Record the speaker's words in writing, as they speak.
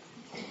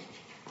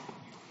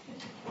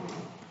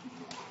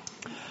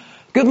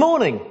Good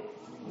morning.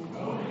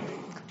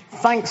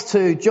 Thanks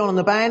to John and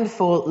the band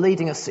for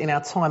leading us in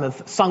our time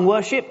of sung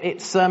worship.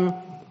 It's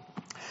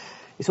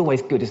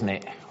always good, isn't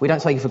it? We don't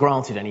take it for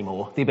granted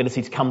anymore, the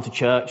ability to come to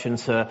church and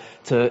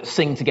to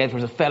sing together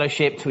as a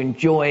fellowship, to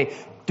enjoy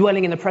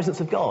dwelling in the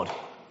presence of God,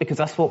 because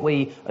that's what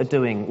we are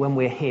doing when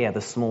we're here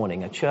this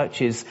morning. A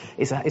church is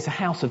a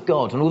house of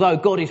God, and although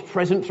God is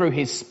present through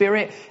his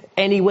Spirit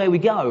anywhere we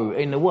go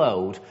in the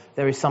world,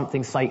 there is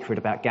something sacred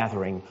about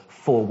gathering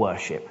for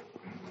worship.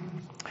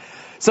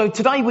 So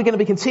today we're going to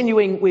be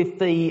continuing with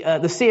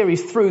the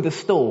series Through the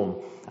Storm,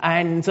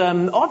 and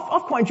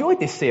I've quite enjoyed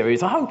this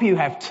series. I hope you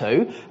have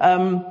too,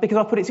 because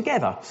I put it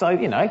together. So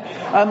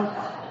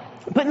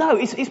but no,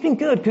 it's been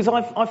good because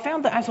I've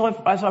found that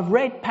as I've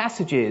read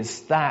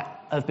passages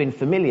that have been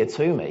familiar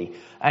to me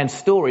and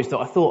stories that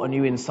I thought I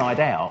knew inside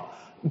out,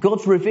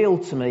 God's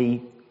revealed to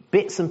me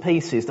bits and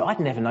pieces that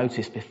I'd never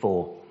noticed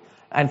before.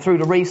 And through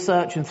the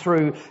research and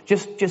through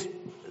just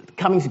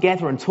coming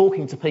together and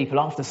talking to people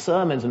after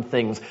sermons and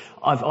things,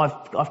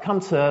 I've come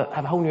to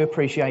have a whole new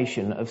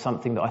appreciation of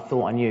something that I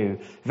thought I knew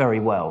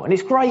very well. And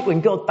it's great when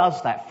God does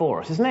that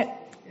for us, isn't it?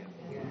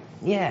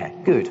 Yeah,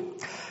 good.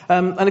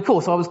 And of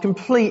course, I was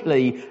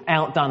completely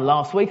outdone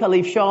last week. I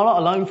leave Charlotte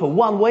alone for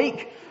 1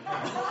 week.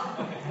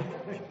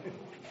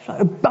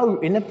 Like a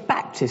boat in a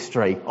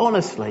baptistry,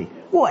 honestly.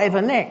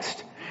 Whatever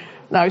next?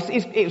 No,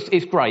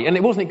 it's great. And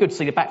wasn't it good to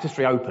see the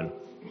baptistry open?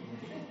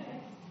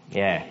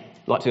 Yeah.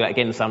 Like to do that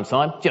again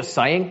sometime. Just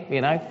saying,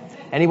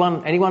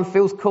 Anyone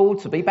feels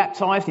called to be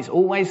baptised, it's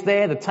always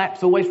there. The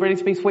tap's always ready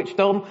to be switched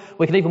on.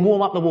 We can even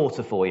warm up the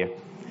water for you.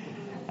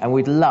 And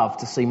we'd love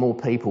to see more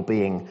people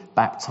being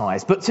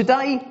baptised. But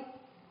today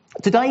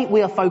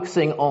we are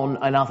focusing on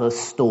another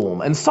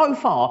storm. And so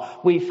far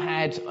we've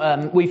had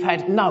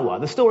Noah,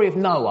 the story of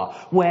Noah,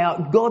 where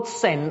God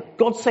sent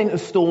a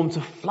storm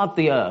to flood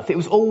the earth. It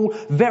was all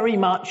very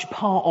much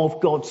part of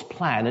God's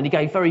plan, and he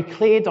gave very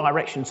clear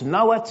direction to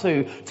Noah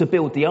to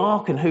build the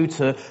ark and who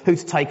to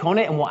take on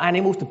it and what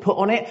animals to put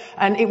on it.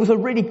 And it was a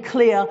really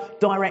clear,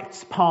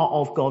 direct part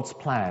of God's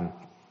plan.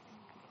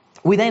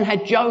 We then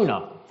had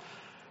Jonah.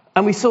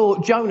 And we saw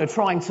Jonah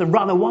trying to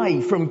run away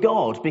from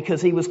God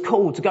because he was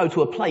called to go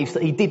to a place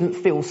that he didn't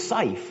feel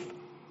safe.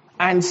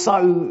 And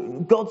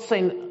so God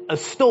sent a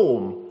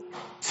storm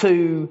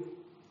to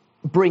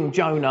bring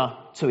Jonah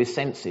to his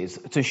senses,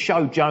 to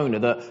show Jonah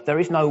that there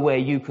is nowhere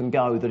you can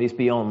go that is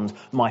beyond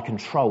my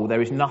control.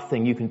 There is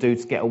nothing you can do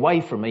to get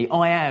away from me.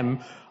 I am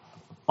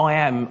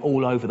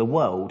all over the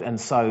world. And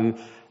so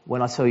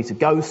when I tell you to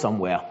go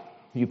somewhere,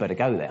 you better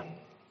go there.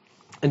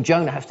 And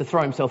Jonah has to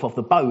throw himself off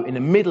the boat in the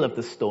middle of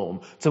the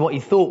storm to what he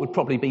thought would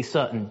probably be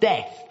certain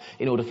death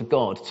in order for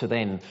God to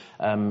then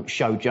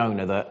show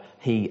Jonah that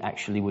he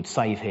actually would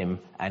save him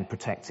and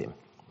protect him.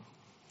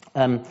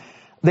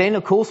 Then,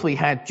 of course, we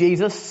had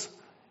Jesus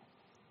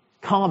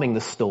calming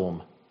the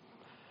storm.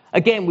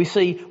 Again, we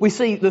see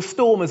the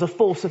storm as a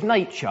force of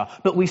nature,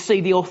 but we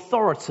see the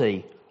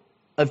authority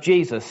of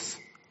Jesus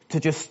to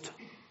just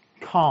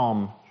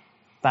calm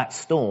that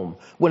storm.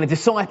 When the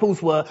disciples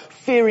were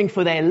fearing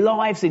for their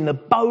lives in the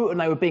boat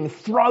and they were being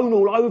thrown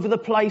all over the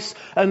place,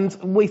 and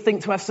we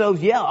think to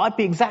ourselves, yeah, I'd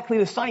be exactly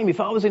the same if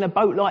I was in a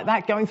boat like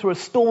that, going through a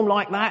storm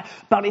like that.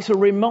 But it's a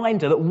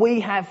reminder that we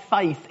have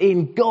faith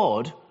in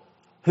God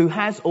who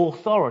has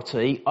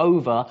authority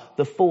over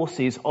the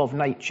forces of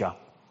nature.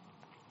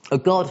 A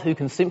God who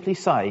can simply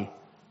say,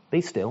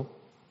 be still,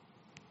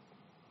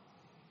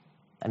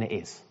 and it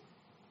is.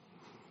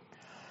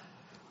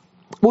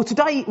 Well,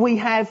 today we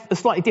have a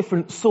slightly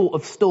different sort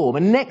of storm,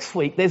 and next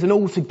week there's an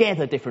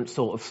altogether different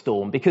sort of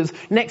storm, because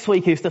next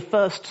week is the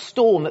first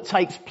storm that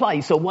takes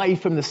place away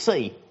from the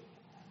sea.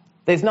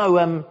 There's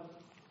no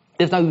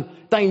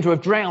danger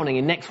of drowning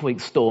in next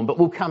week's storm, but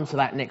we'll come to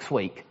that next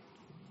week.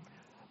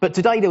 But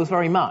today there was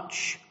very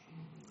much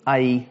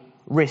a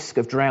risk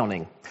of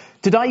drowning.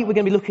 Today we're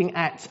going to be looking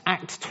at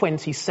Acts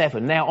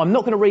 27. Now, I'm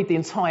not going to read the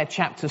entire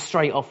chapter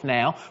straight off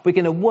now. We're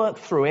going to work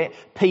through it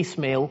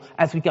piecemeal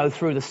as we go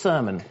through the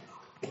sermon.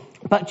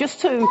 But just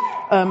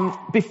to,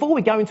 before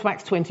we go into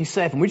Acts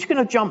 27, we're just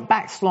going to jump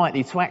back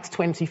slightly to Acts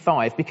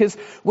 25, because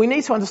we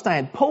need to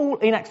understand Paul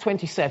in Acts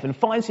 27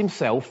 finds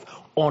himself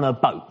on a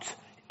boat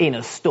in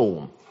a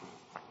storm,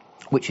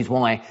 which is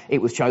why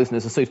it was chosen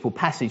as a suitable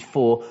passage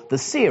for the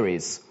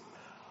series.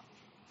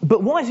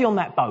 But why is he on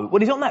that boat? Well,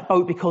 he's on that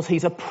boat because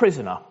he's a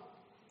prisoner.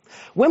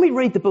 When we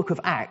read the book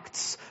of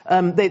Acts,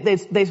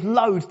 there's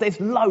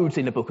loads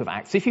in the book of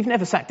Acts. If you've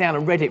never sat down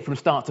and read it from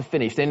start to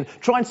finish, then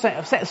try and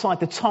set aside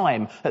the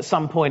time at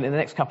some point in the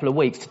next couple of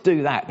weeks to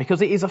do that,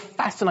 because it is a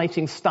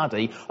fascinating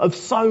study of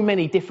so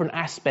many different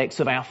aspects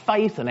of our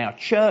faith and our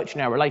church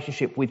and our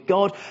relationship with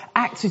God.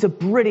 Acts is a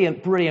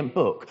brilliant, brilliant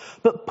book.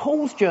 But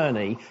Paul's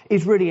journey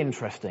is really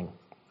interesting,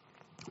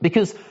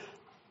 because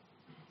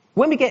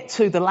when we get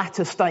to the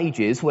latter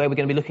stages where we're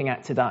going to be looking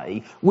at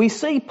today, we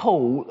see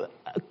Paul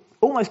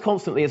almost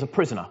constantly as a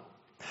prisoner.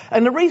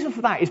 And the reason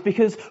for that is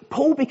because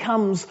Paul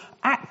becomes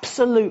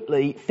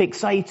absolutely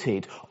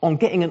fixated on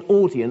getting an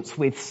audience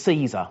with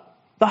Caesar.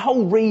 The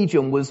whole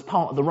region was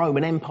part of the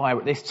Roman Empire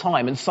at this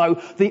time, and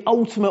so the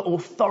ultimate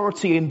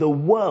authority in the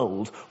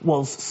world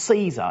was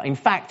Caesar. In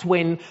fact,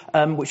 when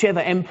whichever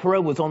emperor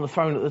was on the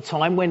throne at the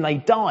time, when they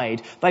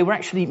died, they were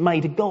actually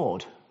made a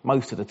god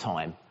most of the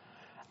time.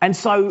 And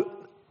so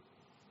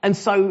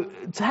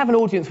to have an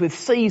audience with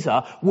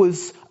Caesar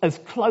was as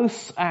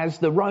close as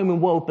the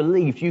Roman world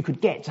believed you could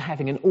get to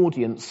having an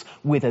audience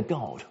with a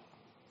god.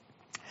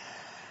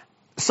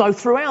 So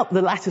throughout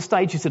the latter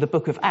stages of the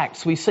book of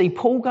Acts, we see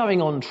Paul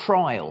going on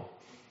trial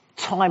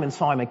time and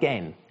time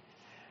again.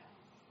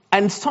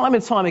 And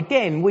time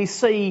again, we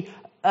see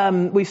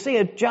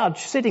a judge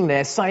sitting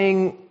there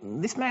saying,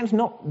 this man's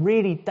not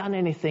really done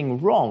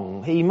anything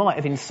wrong. He might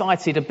have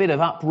incited a bit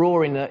of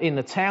uproar in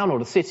the town or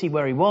the city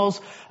where he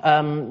was.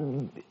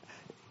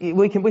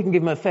 We can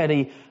give him a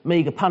fairly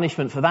meagre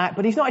punishment for that,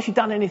 but he's not actually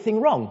done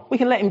anything wrong. We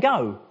can let him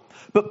go.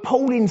 But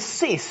Paul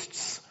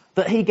insists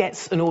that he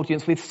gets an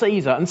audience with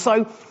Caesar. And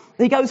so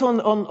he goes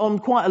on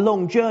quite a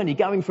long journey,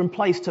 going from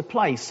place to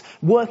place,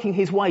 working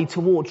his way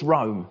towards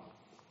Rome.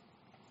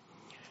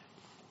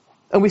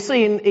 And we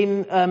see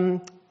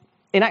in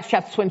Acts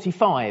chapter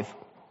 25,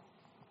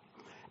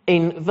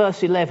 in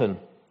verse 11,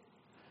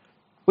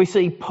 we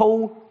see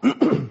Paul,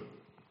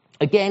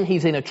 again,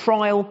 he's in a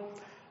trial,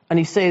 and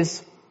he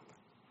says,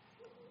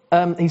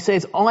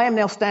 I am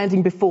now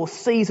standing before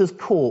Caesar's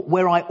court,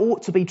 where I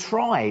ought to be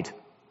tried.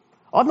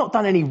 I've not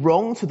done any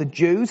wrong to the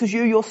Jews, as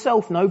you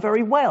yourself know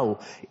very well.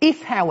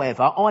 If,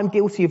 however, I'm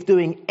guilty of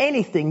doing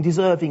anything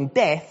deserving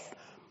death,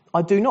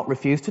 I do not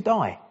refuse to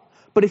die.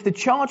 But if the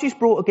charges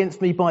brought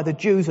against me by the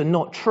Jews are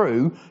not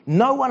true,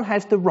 no one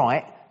has the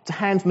right to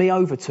hand me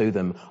over to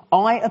them.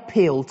 I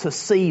appeal to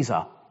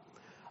Caesar.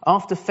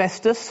 After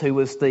Festus, who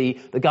was the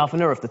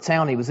governor of the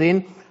town he was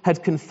in,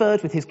 had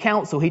conferred with his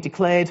council, he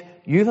declared,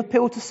 you've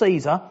appealed to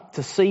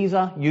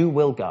Caesar you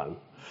will go.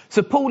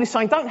 So Paul is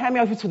saying, don't hand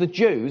me over to the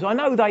Jews. I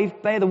know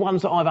they're the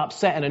ones that I've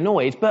upset and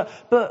annoyed,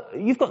 but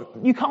you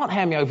can't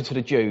hand me over to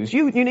the Jews.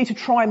 You need to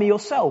try me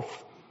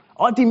yourself.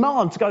 I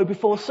demand to go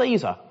before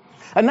Caesar.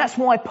 And that's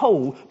why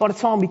Paul, by the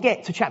time we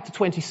get to chapter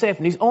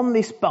 27, is on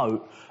this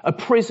boat, a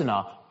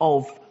prisoner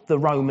of the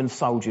Roman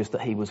soldiers that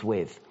he was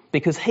with,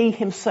 because he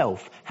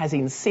himself has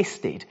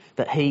insisted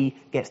that he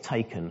gets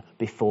taken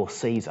before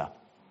Caesar.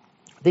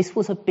 This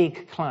was a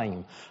big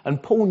claim, and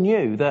Paul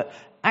knew that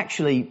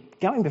actually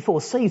going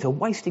before Caesar,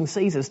 wasting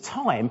Caesar's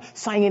time,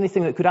 saying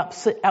anything that could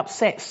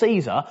upset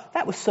Caesar,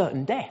 that was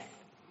certain death.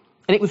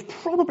 And it was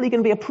probably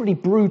going to be a pretty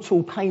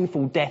brutal,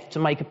 painful death to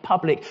make a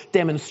public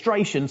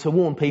demonstration to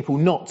warn people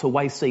not to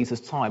waste Caesar's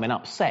time and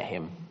upset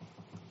him.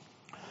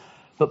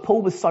 But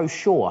Paul was so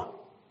sure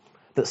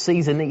that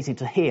Caesar needed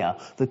to hear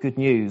the good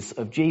news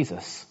of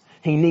Jesus.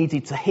 He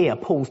needed to hear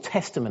Paul's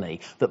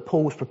testimony that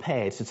Paul was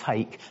prepared to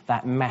take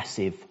that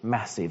massive,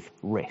 massive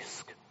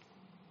risk.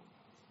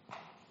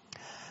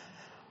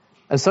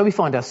 And so we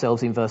find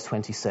ourselves in verse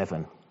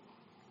 27.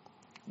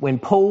 When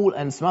Paul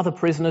and some other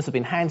prisoners have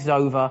been handed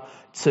over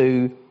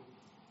to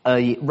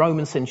a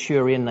Roman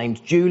centurion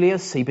named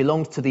Julius. He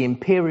belonged to the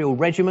imperial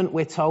regiment,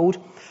 we're told.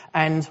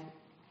 And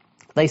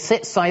they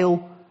set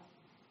sail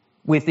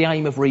with the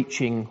aim of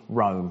reaching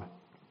Rome.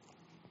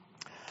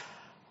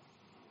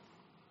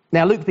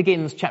 Now Luke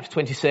begins chapter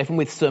 27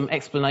 with some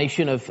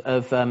explanation of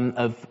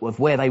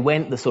where they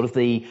went, the sort of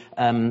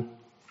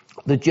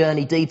the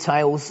journey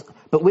details.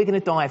 But we're going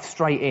to dive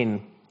straight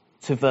in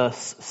to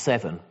verse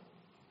 7.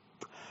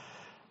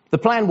 The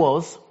plan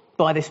was,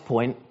 by this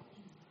point,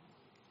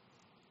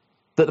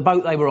 that the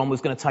boat they were on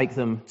was going to take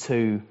them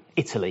to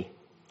Italy,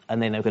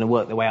 and then they were going to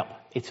work their way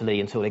up Italy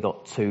until they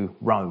got to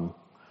Rome.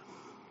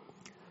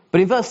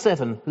 But in verse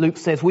 7, Luke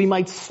says, we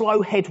made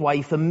slow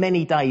headway for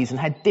many days and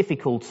had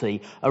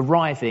difficulty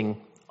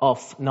arriving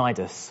off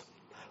Cnidus.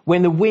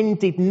 When the wind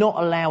did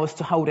not allow us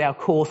to hold our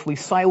course, we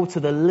sailed to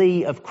the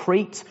lee of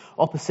Crete,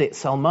 opposite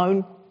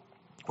Salmone.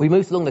 We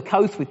moved along the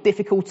coast with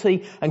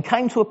difficulty and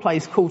came to a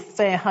place called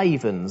Fair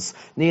Havens,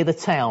 near the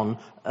town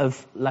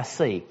of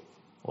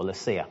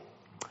Lasea.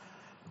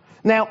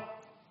 Now,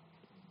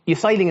 you're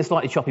sailing in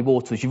slightly choppy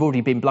waters, you've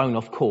already been blown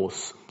off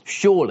course.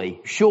 Surely,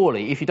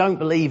 if you don't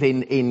believe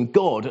in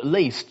God, at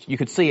least you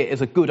could see it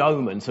as a good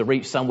omen to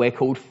reach somewhere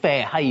called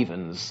Fair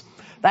Havens.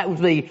 That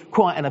would be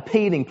quite an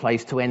appealing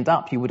place to end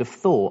up, you would have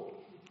thought.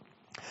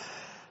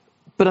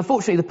 But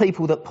unfortunately, the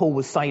people that Paul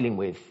was sailing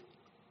with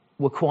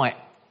were quite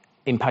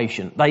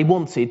impatient. They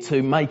wanted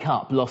to make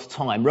up lost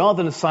time.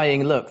 Rather than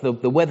saying, look,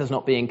 the weather's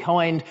not being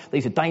kind,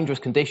 these are dangerous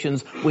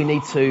conditions, we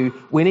need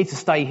to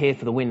stay here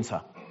for the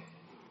winter.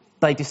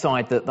 They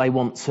decide that they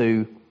want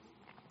to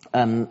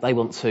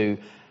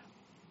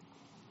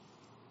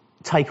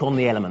take on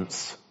the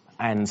elements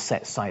and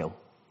set sail.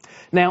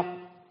 Now,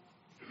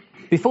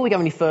 before we go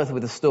any further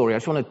with the story, I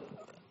just want to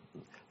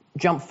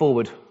jump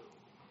forward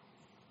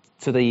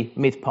to the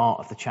mid part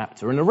of the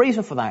chapter. And the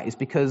reason for that is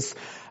because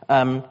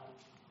in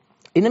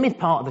the mid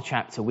part of the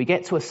chapter, we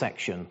get to a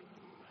section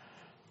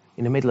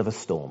in the middle of a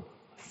storm.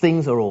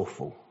 Things are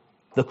awful.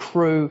 The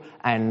crew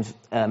and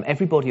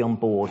everybody on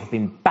board have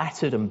been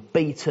battered and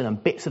beaten,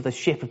 and bits of the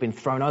ship have been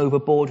thrown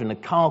overboard, and the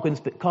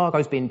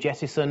cargo's been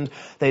jettisoned.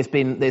 There's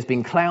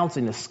been clouds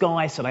in the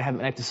sky, so they haven't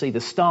been able to see the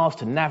stars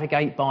to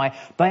navigate by.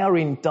 They are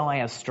in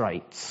dire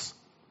straits.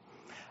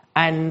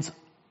 And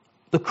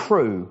the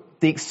crew,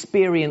 the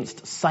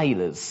experienced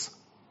sailors,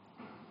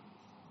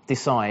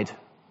 decide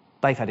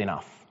they've had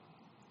enough.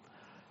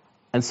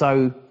 And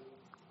so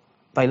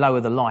they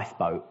lower the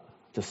lifeboat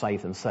to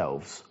save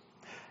themselves.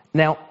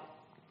 Now,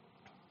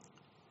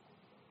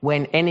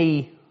 when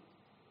any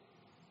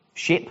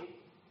ship,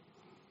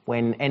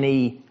 when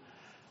any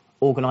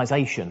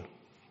organisation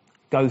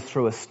goes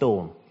through a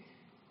storm,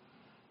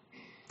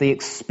 the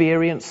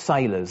experienced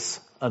sailors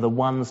are the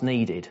ones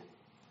needed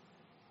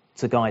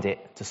to guide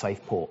it to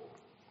safe port,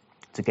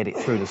 to get it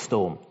through the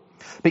storm.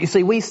 But you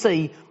see, we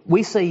see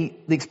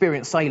the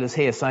experienced sailors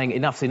here saying,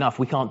 enough's enough,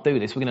 we can't do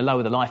this, we're going to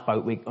lower the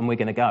lifeboat and we're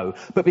going to go.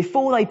 But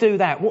before they do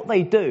that, what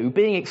they do,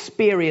 being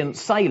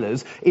experienced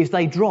sailors, is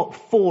they drop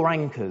 4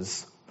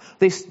 anchors.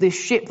 This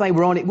ship they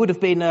were on, it would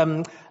have been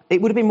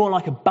more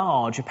like a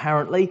barge,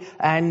 apparently,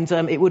 and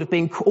it would have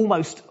been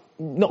almost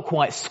not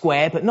quite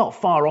square, but not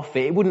far off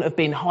it. It wouldn't have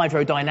been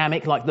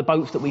hydrodynamic like the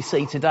boats that we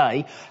see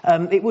today.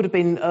 It would have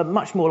been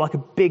much more like a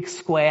big,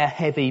 square,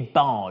 heavy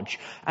barge.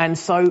 And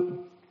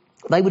so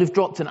they would have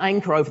dropped an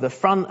anchor over the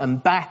front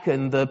and back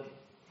and the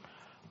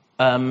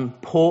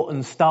port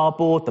and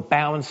starboard, the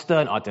bow and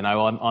stern. I don't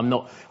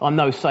know, I'm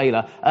no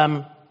sailor.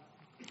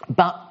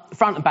 But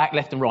front and back,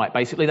 left and right,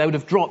 basically, they would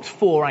have dropped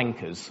 4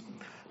 anchors,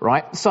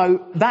 right?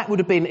 So that would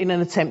have been in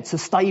an attempt to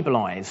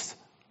stabilise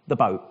the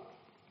boat.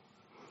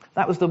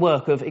 That was the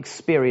work of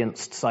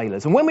experienced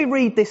sailors. And when we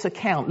read this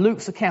account,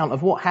 Luke's account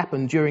of what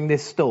happened during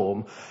this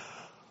storm,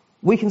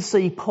 we can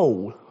see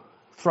Paul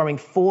throwing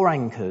 4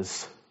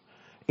 anchors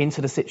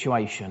into the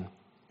situation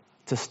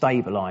to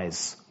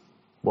stabilise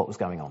what was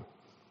going on.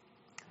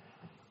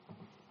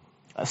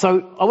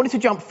 So I wanted to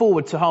jump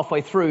forward to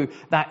halfway through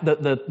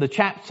the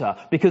chapter,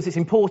 because it's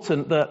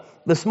important that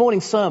this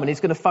morning's sermon is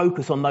going to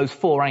focus on those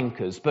 4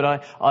 anchors.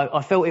 But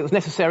I felt it was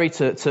necessary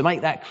to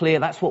make that clear.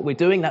 That's what we're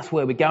doing. That's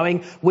where we're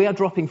going. We are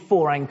dropping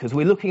 4 anchors.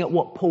 We're looking at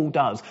what Paul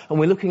does, and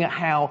we're looking at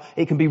how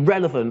it can be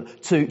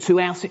relevant to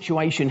our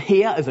situation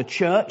here as a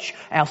church,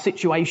 our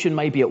situation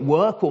maybe at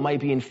work, or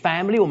maybe in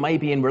family, or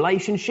maybe in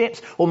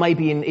relationships, or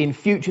maybe in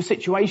future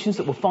situations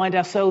that we'll find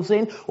ourselves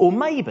in, or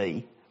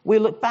maybe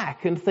we'll look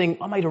back and think,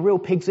 I made a real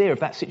pig's ear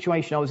of that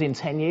situation I was in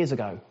 10 years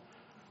ago.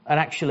 And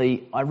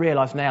actually, I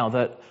realise now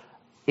that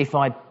if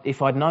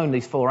I'd known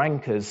these 4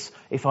 anchors,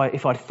 if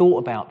I'd thought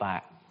about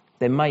that,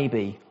 then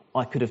maybe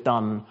I could have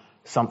done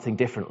something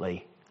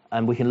differently,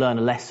 and we can learn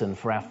a lesson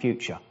for our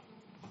future.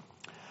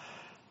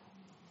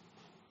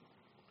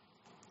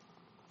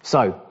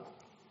 So,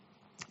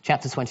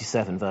 chapter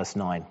 27, verse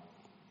 9.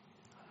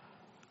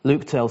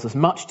 Luke tells us,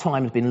 much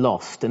time had been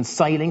lost, and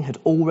sailing had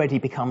already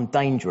become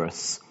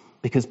dangerous,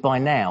 because by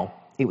now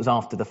it was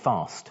after the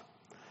fast.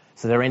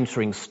 So they're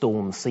entering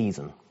storm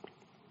season.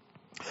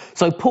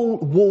 So Paul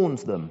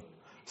warns them.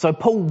 So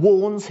Paul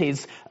warns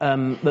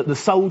the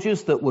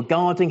soldiers that were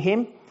guarding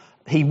him.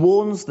 He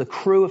warns the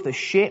crew of the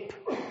ship.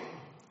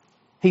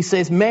 He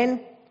says,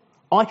 men,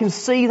 I can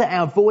see that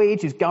our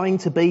voyage is going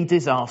to be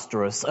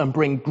disastrous and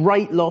bring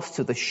great loss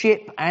to the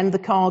ship and the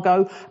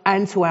cargo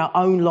and to our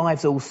own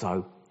lives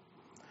also.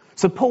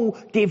 So Paul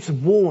gives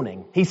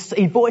warning. He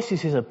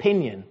voices his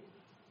opinion.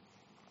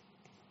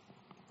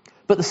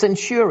 But the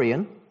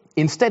centurion,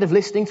 instead of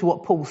listening to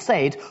what Paul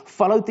said,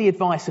 followed the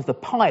advice of the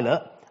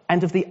pilot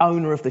and of the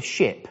owner of the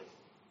ship.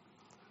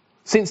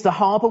 Since the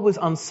harbour was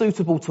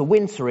unsuitable to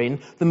winter in,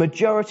 the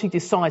majority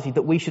decided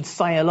that we should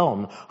sail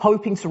on,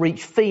 hoping to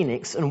reach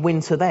Phoenix and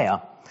winter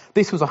there.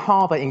 This was a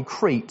harbour in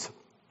Crete,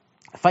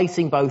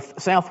 facing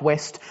both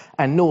southwest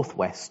and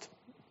northwest.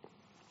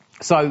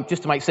 So,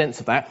 just to make sense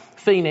of that,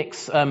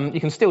 Phoenix, you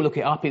can still look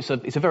it up. It's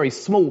a very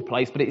small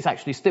place, but it's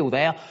actually still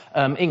there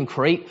in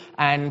Crete,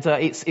 and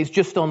it's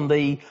just on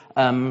the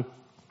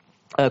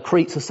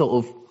Crete's a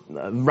sort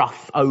of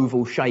rough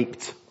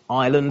oval-shaped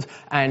island,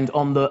 and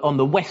on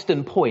the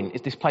western point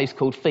is this place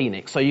called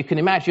Phoenix. So you can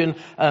imagine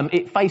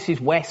it faces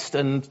west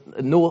and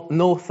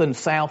north and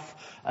south.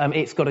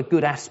 It's got a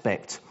good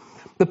aspect.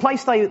 The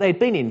place they'd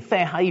been in,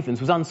 Fair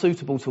Havens, was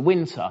unsuitable to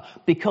winter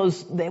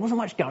because there wasn't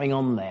much going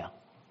on there.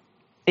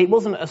 It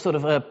wasn't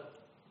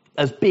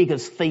as big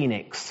as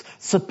Phoenix.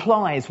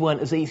 Supplies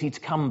weren't as easy to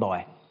come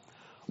by.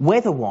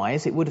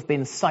 Weather-wise, it would have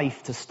been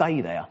safe to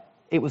stay there.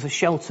 It was a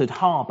sheltered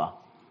harbour.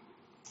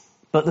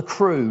 But the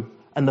crew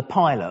and the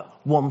pilot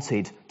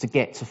wanted to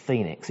get to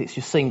Phoenix. It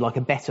just seemed like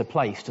a better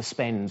place to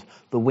spend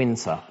the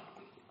winter.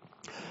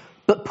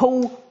 But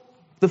Paul,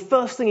 the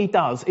first thing he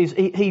does is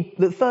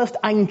the first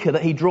anchor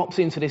that he drops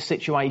into this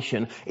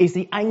situation is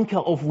the anchor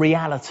of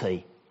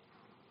reality.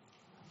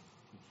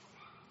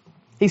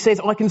 He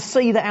says, I can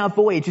see that our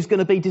voyage is going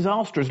to be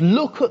disastrous.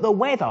 Look at the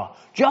weather.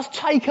 Just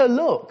take a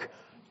look.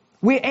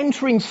 We're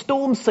entering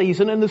storm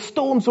season and the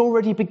storm's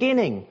already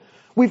beginning.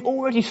 We've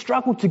already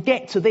struggled to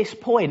get to this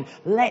point.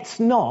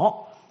 Let's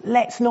not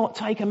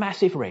take a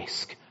massive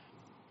risk.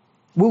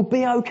 We'll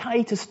be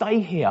okay to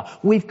stay here.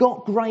 We've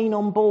got grain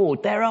on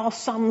board. There are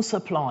some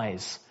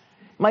supplies.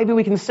 Maybe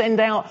we can send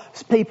out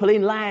people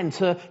inland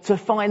to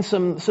find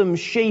some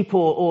sheep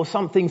or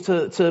something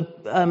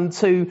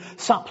to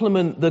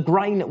supplement the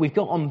grain that we've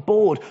got on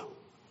board.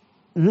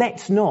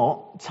 Let's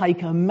not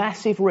take a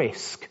massive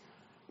risk,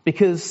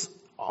 because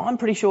I'm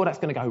pretty sure that's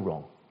going to go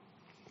wrong.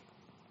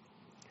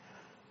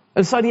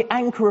 And so the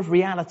anchor of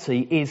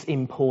reality is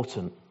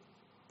important.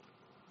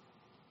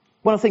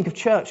 When I think of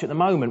church at the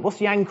moment, what's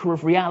the anchor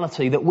of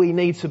reality that we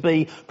need to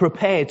be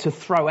prepared to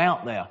throw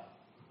out there?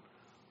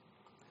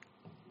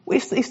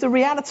 It's the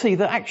reality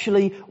that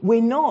actually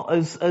we're not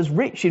as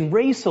rich in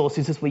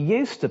resources as we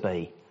used to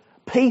be.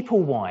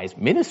 People-wise,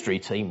 ministry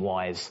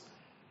team-wise,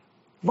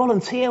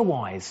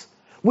 volunteer-wise.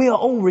 We are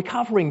all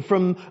recovering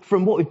from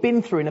what we've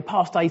been through in the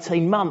past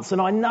 18 months. And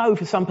I know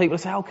for some people,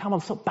 they say, oh, come on,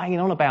 stop banging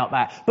on about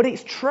that. But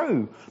it's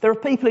true. There are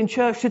people in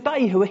church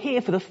today who are here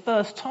for the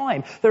first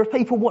time. There are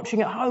people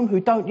watching at home who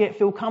don't yet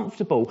feel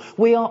comfortable.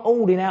 We are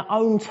all in our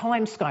own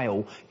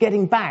timescale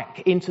getting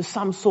back into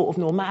some sort of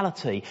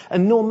normality.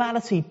 And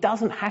normality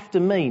doesn't have to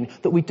mean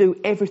that we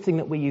do everything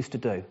that we used to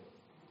do.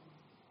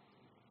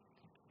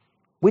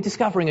 We're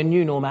discovering a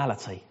new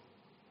normality.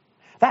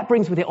 That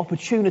brings with it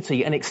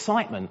opportunity and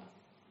excitement.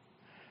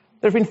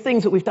 There have been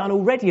things that we've done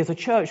already as a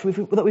church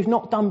that we've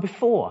not done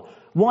before.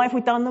 Why have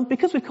we done them?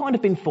 Because we've kind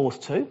of been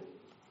forced to.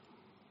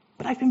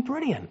 But they've been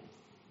brilliant.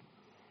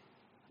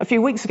 A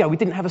few weeks ago, we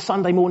didn't have a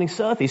Sunday morning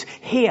service.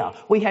 Here,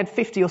 we had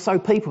 50 or so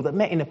people that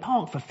met in the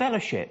park for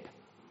fellowship.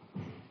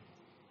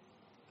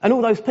 And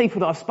all those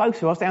people that I've spoken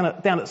to, I was down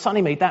at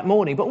Sunnymead that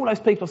morning, but all those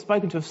people I've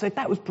spoken to have said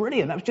that was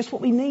brilliant. That was just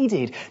what we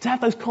needed, to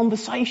have those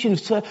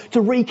conversations, to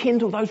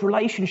rekindle those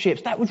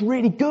relationships. That was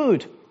really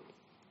good.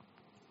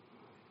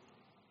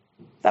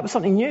 That was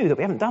something new that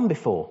we haven't done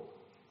before.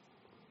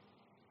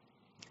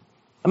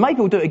 And maybe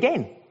we'll do it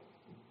again.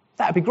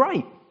 That'd be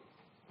great.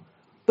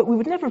 But we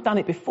would never have done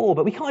it before.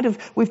 But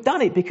we've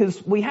done it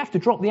because we have to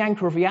drop the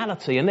anchor of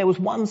reality. And there was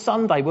one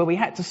Sunday where we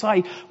had to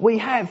say, we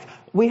have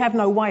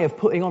no way of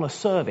putting on a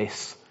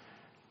service.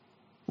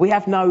 We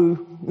have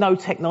no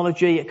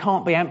technology. It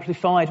can't be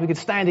amplified. We could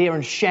stand here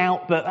and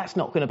shout, but that's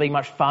not going to be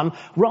much fun.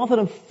 Rather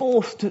than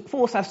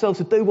force ourselves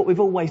to do what we've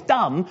always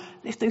done,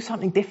 let's do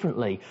something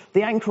differently.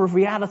 The anchor of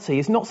reality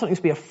is not something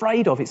to be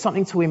afraid of. It's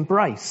something to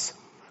embrace.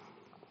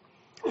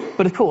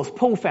 But of course,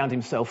 Paul found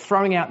himself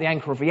throwing out the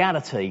anchor of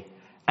reality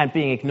and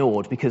being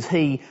ignored because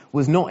he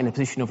was not in a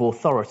position of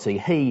authority.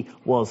 He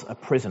was a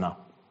prisoner.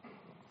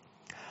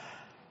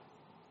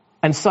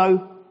 And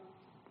so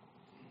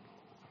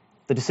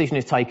the decision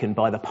is taken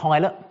by the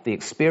pilot, the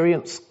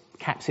experienced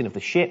captain of the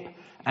ship,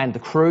 and the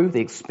crew, the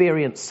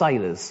experienced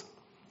sailors,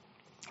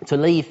 to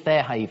leave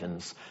Fair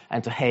Havens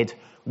and to head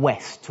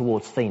west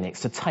towards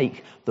Phoenix, to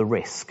take the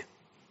risk.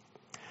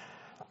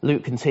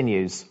 Luke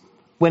continues,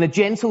 when a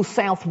gentle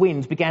south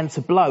wind began to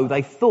blow,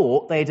 they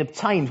thought they had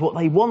obtained what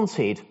they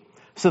wanted.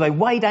 So they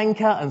weighed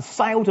anchor and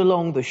sailed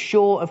along the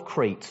shore of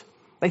Crete.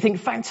 They think,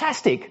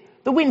 fantastic,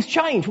 the wind's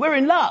changed, we're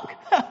in luck.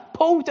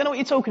 Paul, don't know what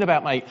you're talking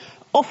about, mate.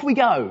 Off we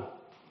go.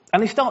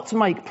 And they start to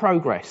make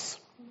progress.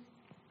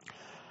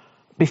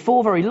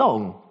 Before very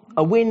long,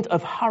 a wind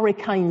of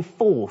hurricane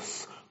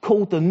force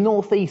called the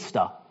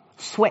northeaster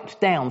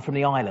swept down from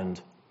the island.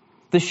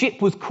 The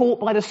ship was caught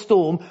by the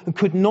storm and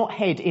could not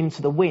head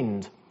into the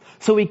wind.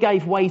 So we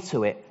gave way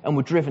to it and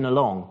were driven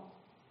along.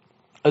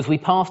 As we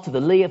passed to the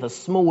lee of a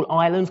small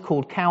island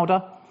called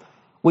Cauda,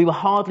 we were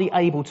hardly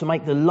able to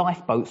make the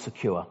lifeboat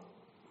secure.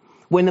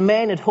 When the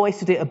men had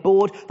hoisted it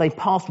aboard, they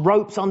passed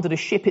ropes under the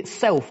ship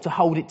itself to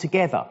hold it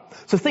together.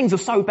 So things are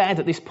so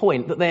bad at this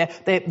point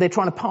that they're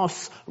trying to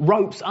pass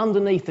ropes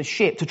underneath the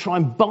ship to try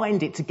and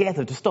bind it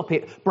together to stop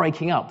it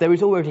breaking up. There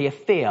is already a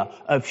fear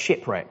of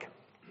shipwreck.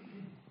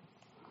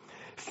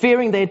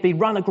 Fearing they'd be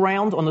run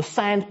aground on the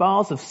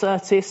sandbars of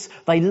Syrtis,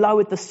 they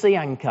lowered the sea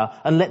anchor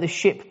and let the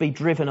ship be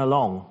driven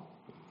along.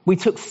 We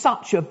took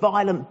such a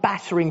violent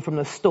battering from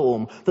the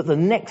storm that the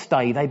next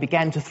day they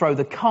began to throw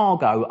the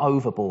cargo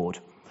overboard.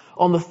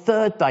 On the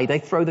third day, they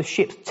threw the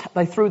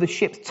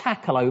ship's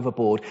tackle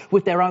overboard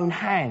with their own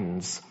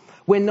hands.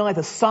 When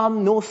neither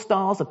sun nor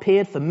stars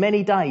appeared for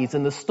many days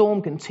and the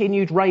storm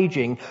continued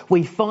raging,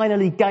 we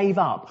finally gave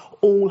up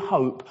all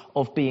hope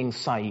of being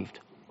saved.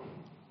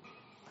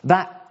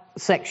 That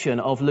section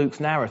of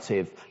Luke's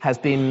narrative has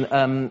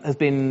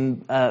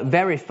been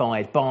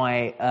verified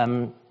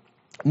by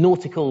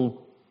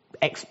nautical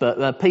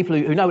expert people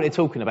who know what they're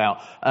talking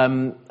about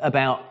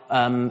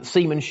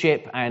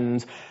seamanship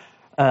and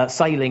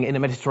sailing in the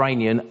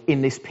Mediterranean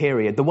in this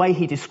period. The way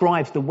he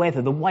describes the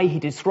weather, the way he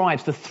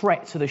describes the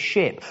threat to the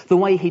ship, the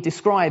way he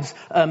describes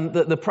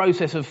the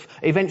process of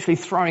eventually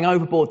throwing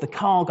overboard the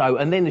cargo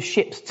and then the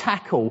ship's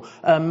tackle.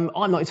 I'm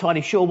not entirely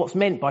sure what's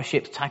meant by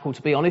ship's tackle,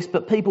 to be honest,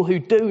 but people who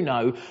do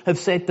know have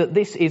said that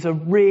this is a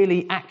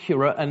really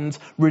accurate and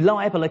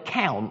reliable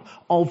account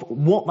of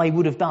what they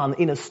would have done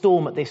in a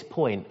storm at this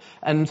point.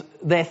 And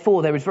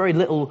therefore, there is very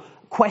little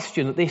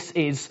question that this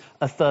is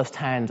a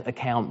first-hand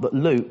account, but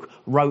Luke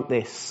wrote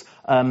this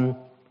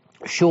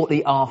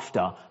shortly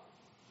after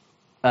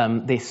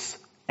this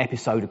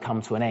episode had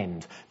come to an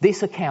end.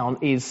 This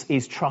account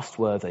is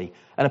trustworthy,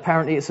 and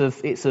apparently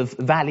it's of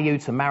value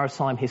to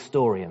maritime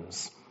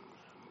historians.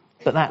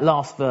 But that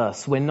last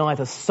verse, when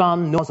neither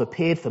sun nor stars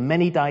appeared for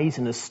many days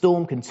and the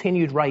storm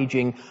continued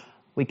raging,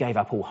 we gave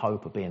up all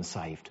hope of being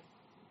saved.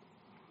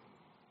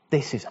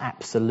 This is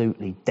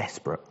absolutely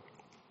desperate.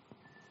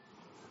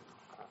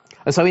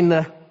 And so in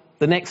the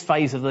next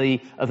phase of the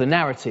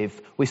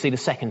narrative, we see the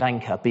second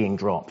anchor being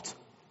dropped.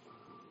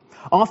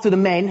 After the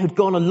men had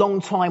gone a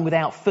long time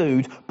without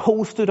food,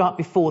 Paul stood up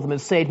before them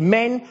and said,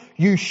 "Men,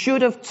 you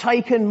should have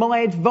taken my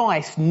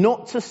advice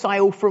not to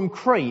sail from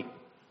Crete."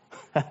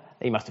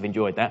 He must have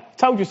enjoyed that.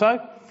 Told you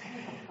so.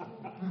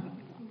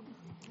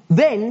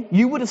 "Then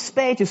you would have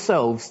spared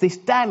yourselves this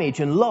damage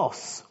and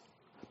loss.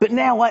 But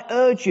now I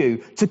urge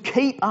you to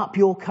keep up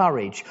your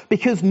courage,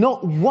 because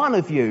not one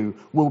of you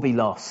will be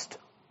lost.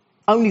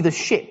 Only the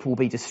ship will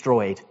be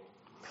destroyed.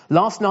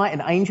 Last night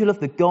an angel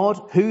of the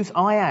God whose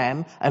I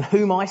am and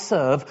whom I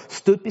serve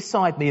stood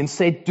beside me and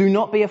said, 'Do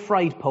not be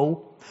afraid,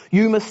 Paul.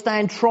 You must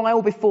stand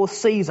trial before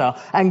Caesar,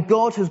 and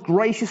God has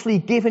graciously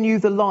given you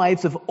the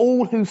lives of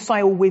all who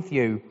sail with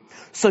you.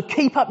 So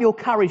keep up your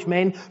courage,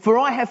 men, for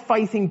I have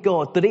faith in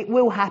God that it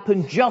will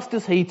happen just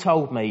as he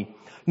told me.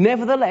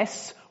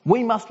 Nevertheless,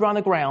 we must run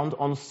aground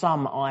on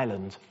some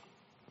island.'"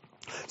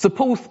 So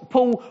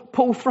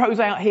Paul throws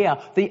out here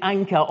the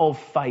anchor of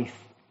faith.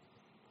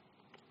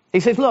 He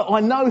says, "Look,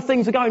 I know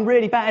things are going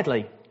really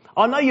badly.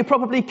 I know you're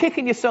probably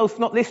kicking yourselves for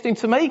not listening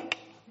to me.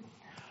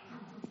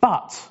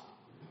 But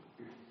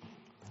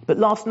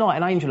last night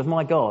an angel of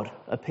my God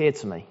appeared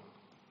to me.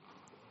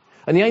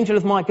 And the angel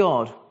of my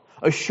God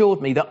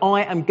assured me that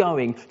I am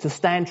going to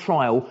stand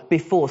trial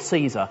before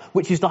Caesar,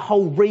 which is the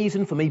whole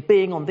reason for me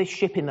being on this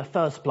ship in the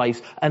first place.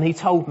 And he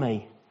told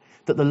me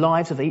that the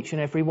lives of each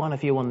and every one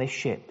of you on this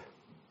ship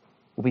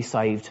will be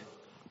saved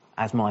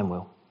as mine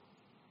will.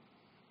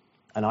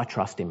 And I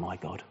trust in my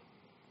God.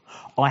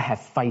 I have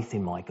faith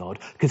in my God,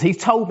 because he's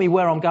told me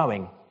where I'm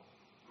going.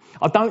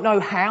 I don't know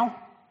how.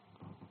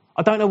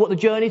 I don't know what the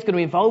journey is going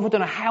to involve. I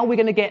don't know how we're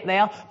going to get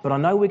there, but I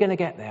know we're going to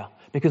get there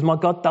because my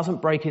God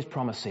doesn't break his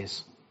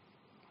promises.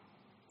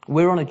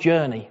 We're on a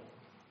journey.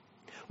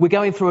 We're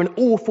going through an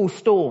awful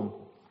storm.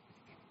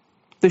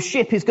 The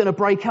ship is going to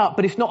break up,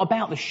 but it's not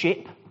about the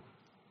ship.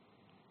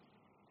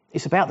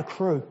 It's about the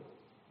crew.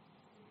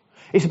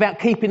 It's about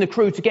keeping the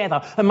crew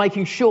together and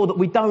making sure that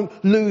we don't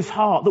lose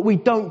heart, that we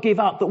don't give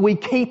up, that we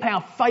keep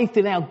our faith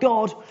in our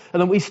God,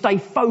 and that we stay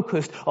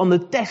focused on the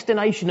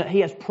destination that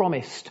he has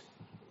promised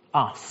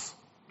us.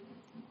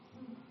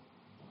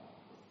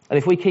 And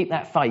if we keep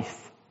that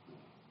faith,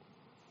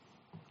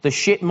 the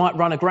ship might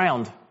run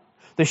aground,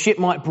 the ship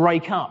might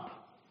break up,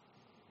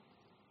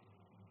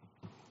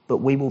 but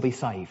we will be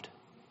saved.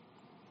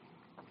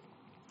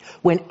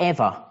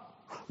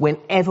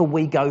 Whenever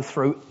we go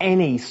through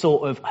any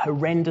sort of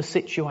horrendous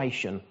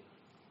situation,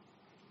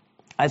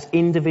 as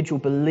individual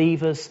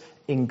believers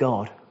in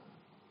God,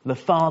 the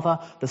Father,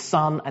 the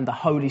Son, and the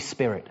Holy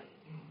Spirit,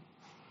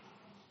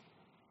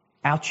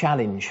 our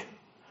challenge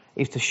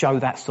is to show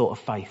that sort of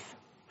faith.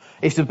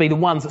 It's to be the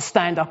ones that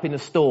stand up in the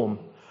storm.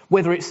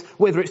 Whether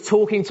it's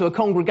talking to a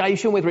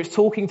congregation, whether it's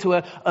talking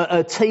to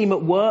a team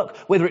at work,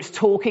 whether it's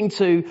talking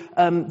to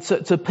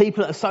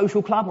people at a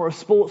social club or a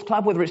sports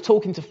club, whether it's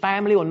talking to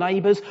family or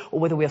neighbours, or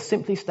whether we are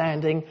simply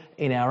standing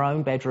in our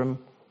own bedroom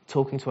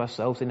talking to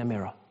ourselves in a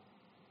mirror.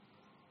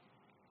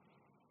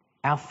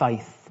 Our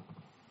faith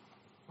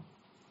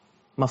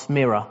must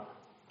mirror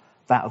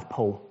that of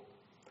Paul,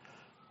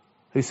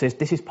 who says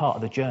this is part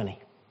of the journey.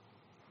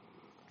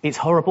 It's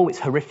horrible, it's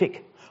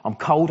horrific. I'm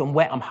cold, I'm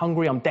wet, I'm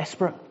hungry, I'm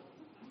desperate.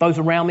 Those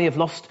around me have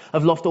lost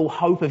all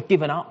hope, have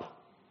given up.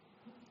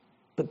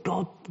 But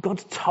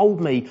God's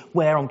told me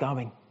where I'm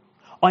going.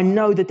 I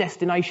know the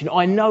destination.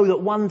 I know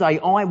that one day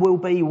I will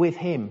be with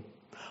him.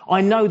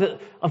 I know that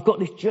I've got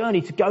this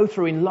journey to go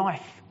through in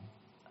life.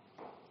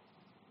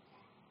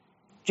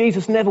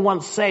 Jesus never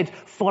once said,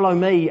 "Follow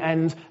me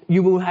and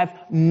you will have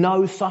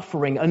no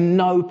suffering and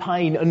no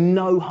pain and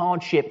no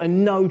hardship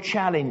and no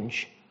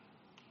challenge."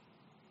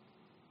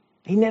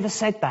 He never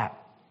said that.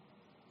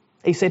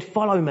 He said,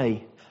 "Follow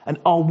me and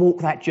I'll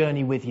walk that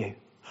journey with you.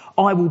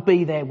 I will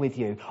be there with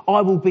you.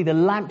 I will be the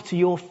lamp to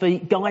your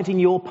feet, guiding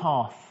your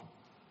path.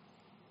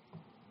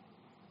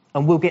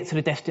 And we'll get to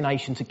the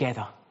destination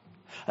together.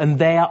 And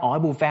there I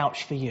will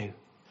vouch for you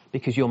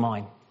because you're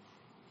mine."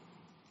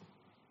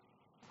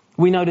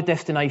 We know the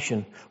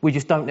destination. We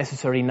just don't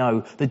necessarily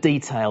know the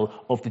detail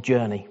of the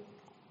journey.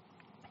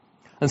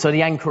 And so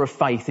the anchor of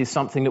faith is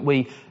something that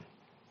when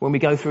we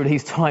go through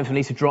these times, we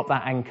need to drop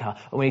that anchor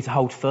and we need to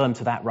hold firm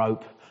to that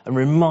rope and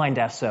remind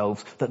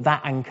ourselves that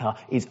that anchor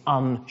is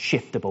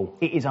unshiftable.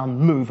 It is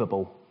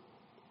unmovable.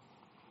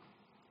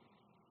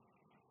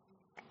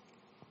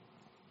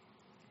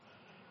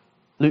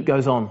 Luke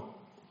goes on,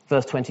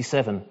 verse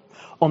 27.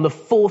 On the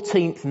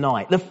 14th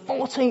night,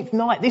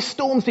 this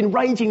storm's been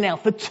raging now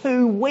for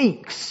 2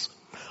 weeks.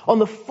 On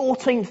the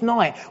 14th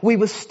night, we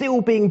were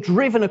still being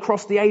driven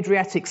across the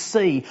Adriatic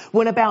Sea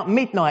when about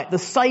midnight, the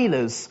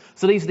sailors,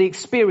 so these are the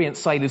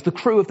experienced sailors, the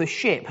crew of the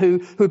ship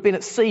who had been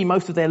at sea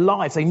most of their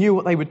lives, they knew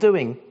what they were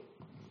doing.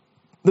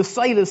 The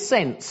sailors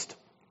sensed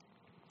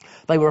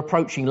they were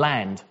approaching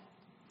land.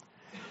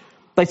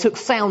 They took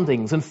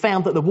soundings and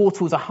found that the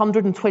water was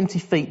 120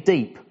 feet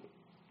deep.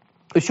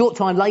 A short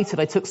time later,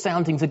 they took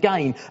soundings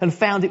again and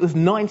found it was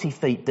 90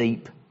 feet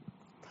deep.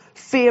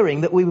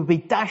 Fearing that we would be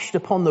dashed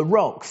upon the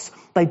rocks,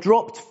 they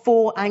dropped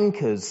 4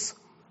 anchors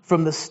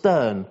from the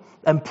stern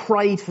and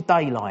prayed for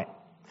daylight.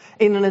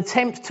 In an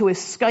attempt to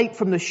escape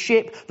from the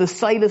ship, the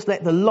sailors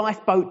let the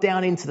lifeboat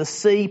down into the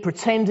sea,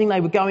 pretending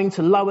they were going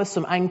to lower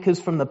some anchors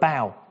from the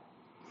bow.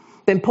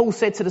 Then Paul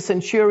said to the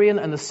centurion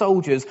and the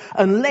soldiers,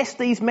 "Unless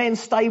these men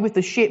stay with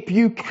the ship,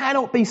 you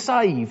cannot be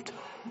saved."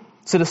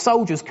 So the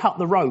soldiers cut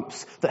the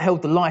ropes that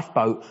held the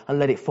lifeboat and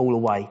let it fall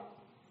away.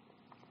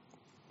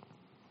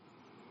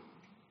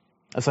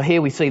 And so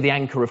here we see the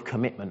anchor of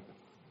commitment.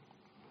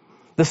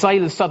 The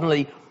sailors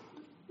suddenly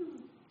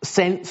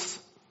sense,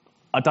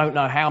 I don't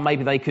know how,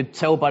 maybe they could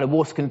tell by the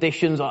water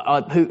conditions,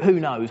 who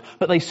knows,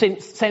 but they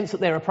sense that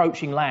they're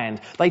approaching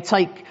land. They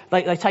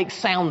take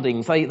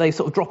soundings, they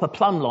sort of drop a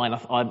plumb line,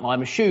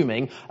 I'm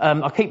assuming.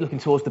 I keep looking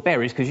towards the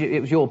berries because it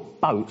was your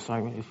boat,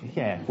 so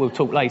yeah, we'll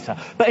talk later.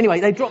 But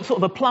anyway, they drop sort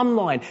of a plumb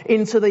line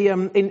into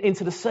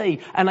the sea,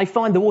 and they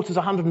find the water's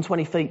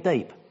 120 feet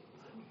deep.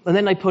 And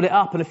then they put it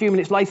up, and a few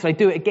minutes later they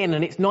do it again,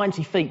 and it's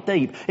 90 feet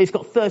deep. It's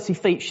got 30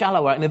 feet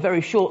shallower in a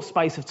very short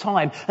space of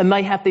time, and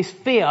they have this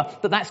fear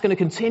that that's going to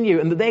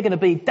continue and that they're going to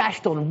be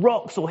dashed on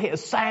rocks or hit a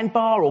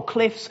sandbar or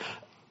cliffs.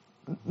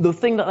 The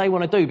thing that they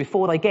want to do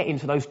before they get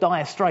into those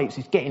dire straits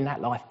is get in that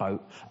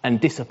lifeboat and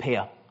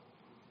disappear.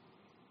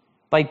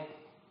 They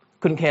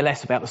couldn't care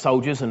less about the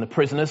soldiers and the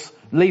prisoners.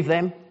 Leave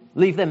them,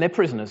 they're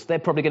prisoners. They're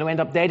probably going to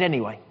end up dead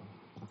anyway.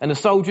 And the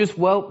soldiers,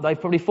 well,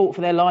 they've probably fought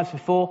for their lives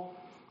before.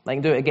 They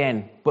can do it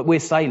again. But we're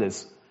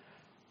sailors.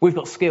 We've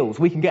got skills.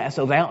 We can get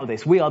ourselves out of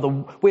this. We are the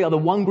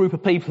one group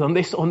of people on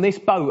this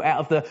boat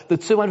out of the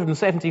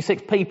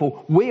 276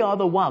 people. We are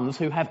the ones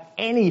who have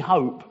any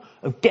hope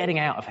of getting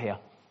out of here.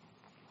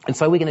 And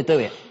so we're going to do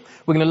it.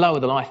 We're going to lower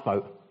the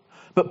lifeboat.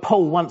 But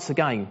Paul, once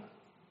again,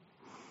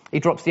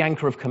 he drops the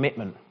anchor of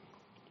commitment.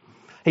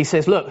 He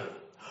says, look,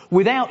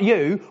 without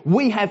you,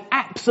 we have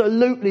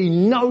absolutely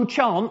no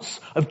chance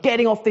of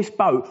getting off this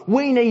boat.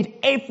 We need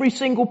every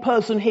single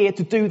person here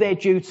to do their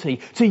duty,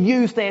 to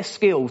use their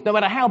skills, no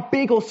matter how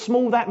big or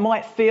small that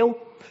might feel,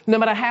 no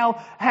matter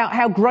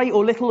how great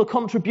or little a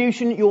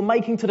contribution you're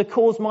making to the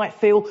cause might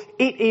feel,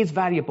 it is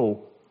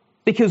valuable.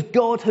 Because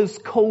God has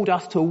called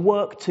us to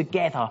work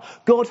together.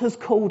 God has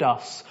called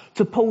us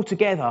to pull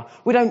together.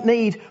 We don't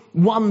need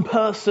one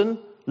person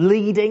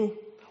leading.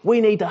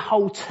 We need the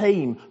whole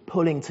team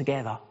pulling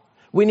together.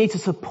 We need to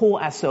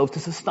support ourselves, to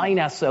sustain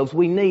ourselves.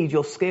 We need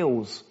your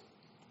skills.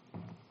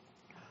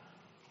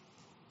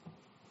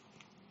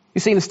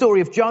 You see, in the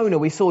story of Jonah,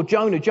 we saw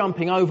Jonah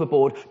jumping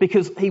overboard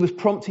because he was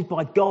prompted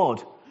by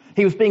God.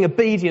 He was being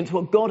obedient to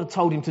what God had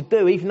told him to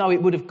do, even though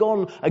it would have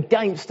gone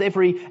against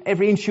every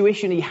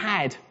intuition he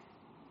had.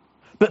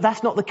 But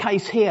that's not the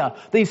case here.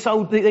 These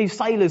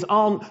sailors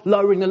aren't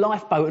lowering the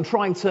lifeboat and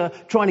trying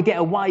to get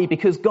away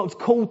because God's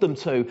called them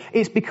to.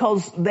 It's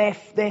because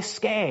they're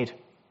scared.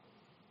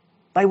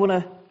 They want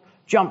to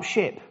jump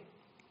ship.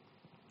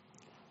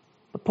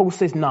 But Paul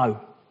says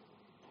no.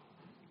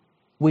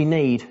 We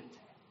need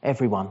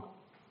everyone.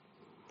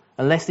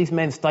 Unless these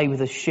men stay with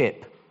the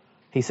ship,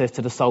 he says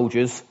to the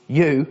soldiers,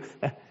 you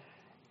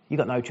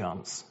got no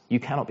chance. You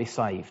cannot be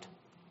saved.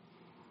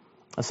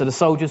 And so the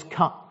soldiers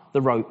cut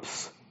the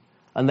ropes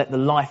and let the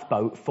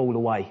lifeboat fall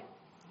away.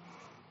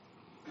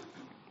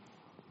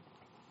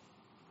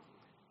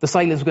 The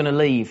sailors were going to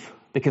leave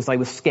because they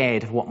were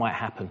scared of what might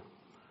happen.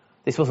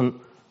 This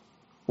wasn't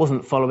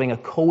following a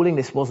calling.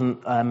 This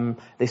wasn't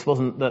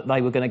that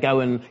they were going to go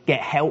and get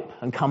help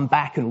and come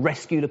back and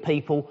rescue the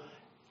people.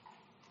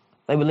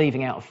 They were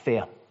leaving out of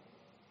fear.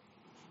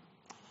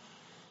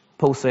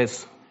 Paul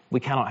says we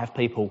cannot have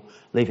people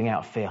leaving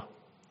out of fear.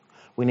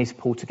 We need to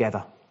pull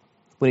together.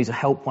 We need to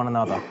help one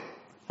another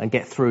and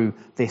get through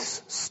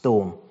this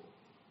storm.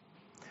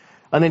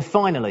 And then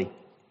finally,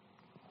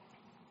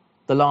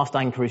 the last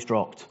anchor is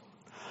dropped.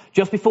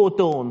 Just before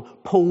dawn,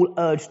 Paul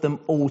urged them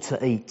all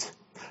to eat.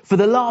 For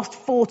the last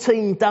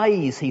 14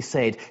 days, he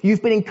said,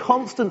 you've been in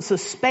constant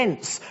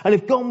suspense and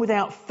have gone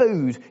without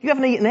food. You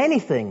haven't eaten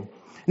anything.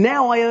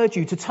 Now I urge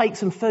you to take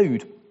some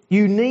food.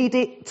 You need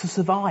it to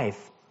survive.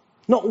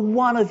 Not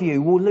one of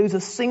you will lose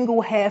a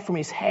single hair from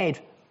his head.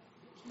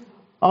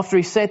 After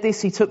he said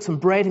this, he took some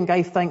bread and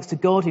gave thanks to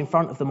God in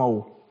front of them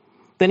all.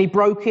 Then he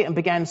broke it and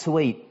began to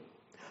eat.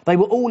 They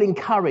were all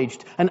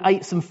encouraged and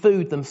ate some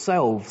food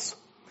themselves.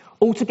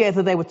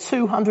 Altogether, there were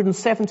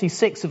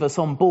 276 of us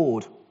on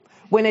board.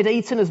 When they'd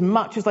eaten as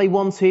much as they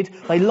wanted,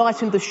 they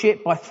lightened the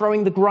ship by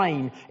throwing the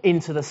grain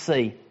into the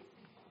sea.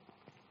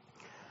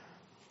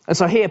 And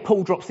so here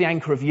Paul drops the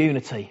anchor of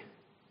unity.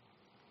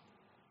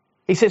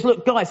 He says,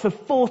 look, guys, for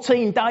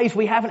 14 days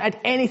we haven't had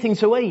anything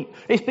to eat.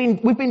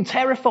 We've been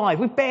terrified.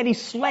 We've barely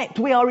slept.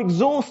 We are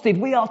exhausted.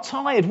 We are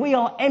tired. We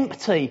are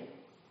empty.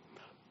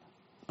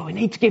 But we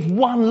need to give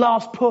one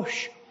last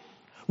push.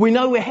 We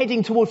know we're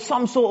heading towards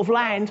some sort of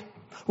land.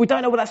 We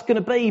don't know what that's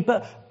going to be,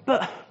 but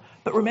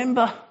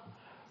remember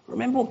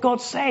what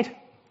God said.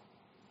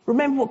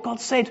 Remember what God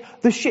said.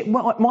 The ship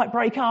might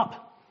break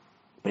up,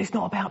 but it's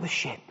not about the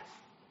ship.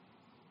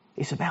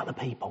 It's about the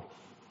people.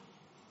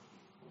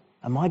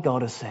 And my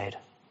God has said,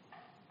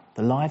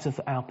 the lives of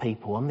our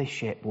people on this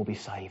ship will be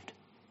saved.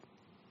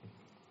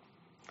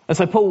 And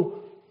so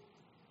Paul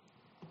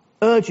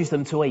urges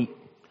them to eat.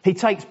 He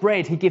takes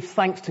bread, he gives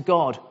thanks to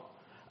God,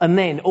 and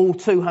then all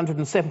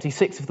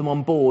 276 of them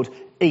on board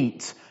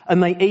eat.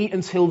 And they eat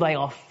until they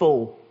are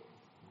full.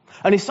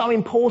 And it's so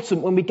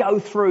important when we go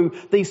through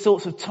these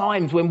sorts of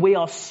times when we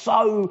are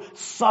so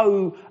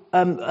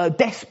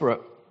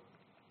desperate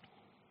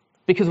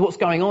because of what's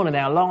going on in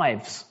our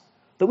lives,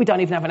 that we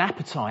don't even have an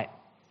appetite.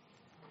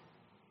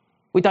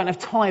 We don't have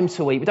time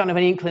to eat. We don't have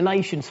any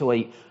inclination to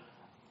eat.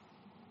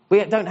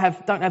 We don't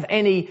have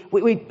any.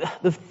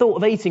 The thought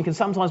of eating can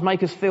sometimes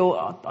make us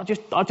feel,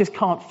 I just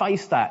can't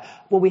face that.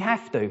 Well, we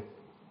have to.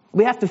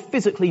 We have to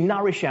physically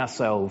nourish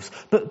ourselves.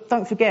 But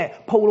don't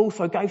forget, Paul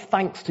also gave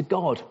thanks to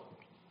God.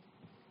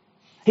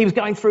 He was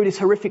going through this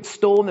horrific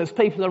storm. There was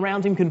people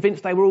around him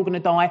convinced they were all going to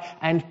die,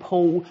 and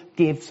Paul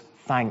gives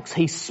thanks.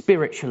 He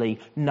spiritually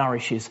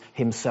nourishes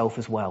himself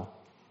as well.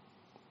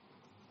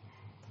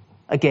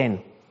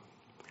 Again,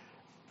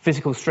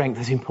 physical strength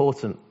is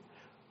important.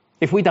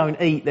 If we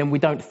don't eat, then we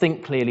don't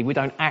think clearly. We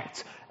don't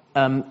act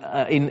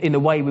in the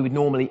way we would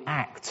normally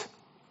act.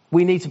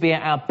 We need to be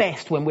at our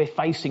best when we're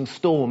facing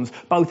storms,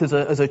 both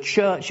as a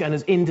church and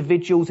as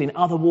individuals in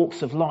other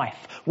walks of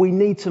life. We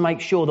need to make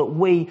sure that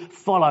we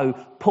follow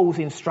Paul's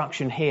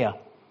instruction here.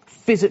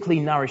 Physically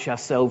nourish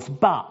ourselves,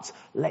 but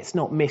let's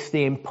not miss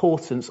the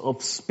importance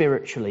of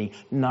spiritually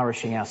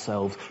nourishing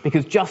ourselves.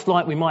 Because just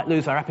like we might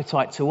lose our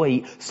appetite to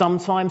eat,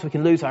 sometimes we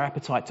can lose our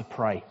appetite to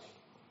pray.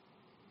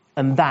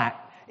 And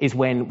that is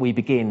when we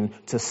begin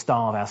to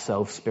starve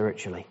ourselves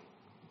spiritually.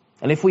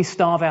 And if we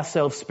starve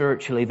ourselves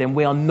spiritually, then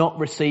we are not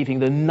receiving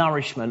the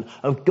nourishment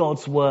of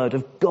God's word,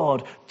 of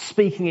God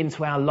speaking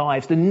into our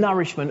lives, the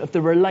nourishment of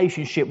the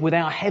relationship with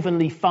our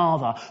Heavenly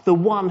Father, the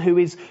one who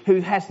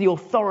has the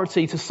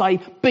authority to say,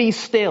 be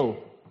still.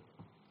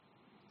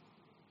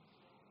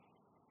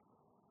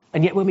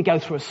 And yet when we go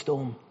through a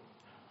storm,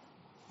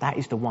 that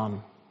is the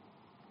one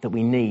that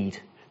we need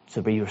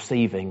to be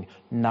receiving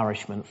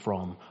nourishment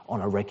from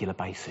on a regular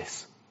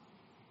basis.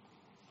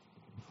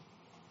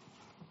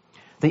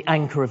 The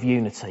anchor of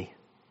unity.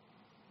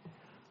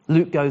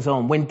 Luke goes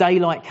on, when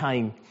daylight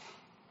came,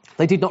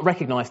 they did not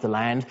recognise the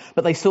land,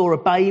 but they saw a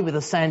bay with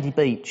a sandy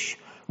beach,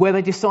 where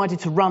they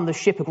decided to run the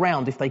ship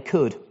aground if they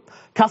could.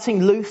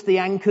 Cutting loose the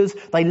anchors,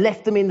 they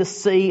left them in the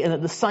sea and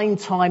at the same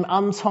time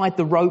untied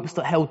the ropes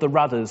that held the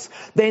rudders.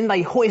 Then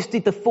they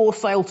hoisted the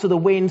foresail to the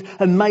wind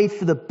and made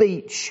for the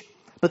beach.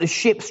 But the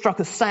ship struck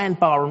a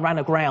sandbar and ran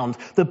aground.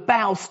 The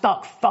bow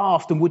stuck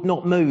fast and would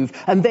not move.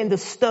 And then the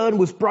stern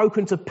was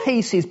broken to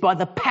pieces by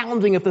the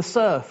pounding of the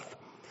surf.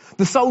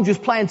 The soldiers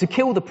planned to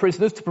kill the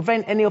prisoners to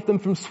prevent any of them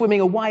from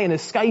swimming away and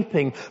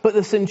escaping. But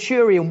the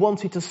centurion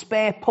wanted to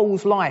spare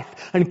Paul's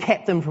life and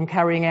kept them from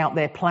carrying out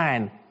their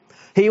plan.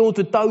 He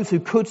ordered those who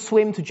could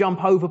swim to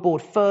jump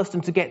overboard first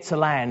and to get to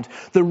land.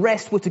 The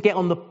rest were to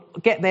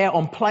get there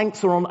on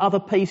planks or on other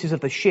pieces of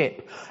the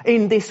ship.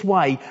 In this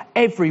way,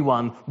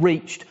 everyone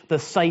reached the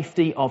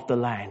safety of the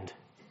land.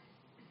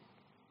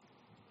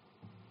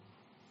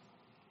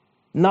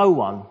 No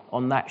one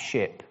on that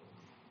ship,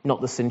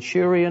 not the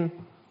centurion,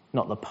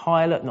 not the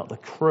pilot, not the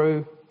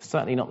crew,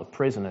 certainly not the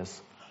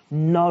prisoners,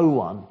 no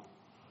one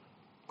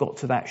got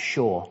to that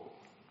shore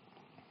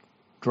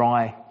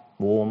dry,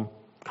 warm,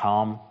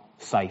 calm,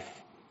 safe.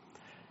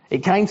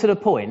 It came to the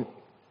point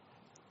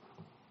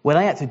where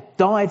they had to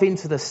dive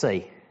into the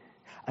sea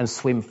and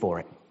swim for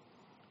it.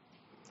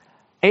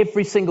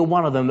 Every single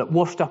one of them that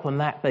washed up on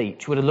that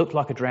beach would have looked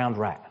like a drowned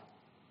rat.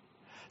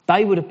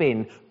 They would have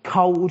been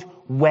cold,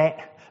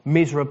 wet,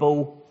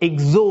 miserable,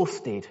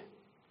 exhausted.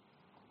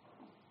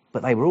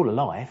 But they were all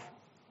alive.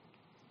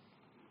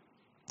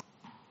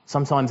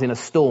 Sometimes in a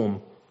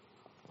storm,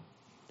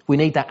 we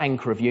need that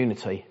anchor of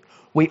unity.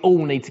 We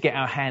all need to get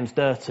our hands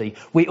dirty.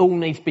 We all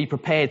need to be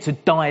prepared to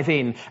dive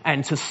in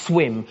and to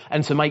swim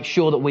and to make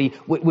sure that we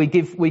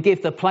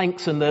give the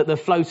planks and the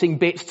floating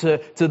bits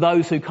to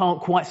those who can't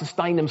quite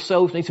sustain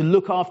themselves. We need to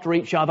look after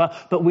each other,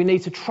 but we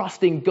need to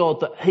trust in God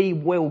that He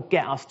will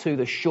get us to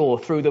the shore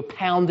through the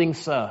pounding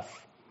surf.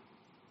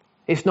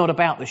 It's not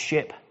about the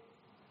ship.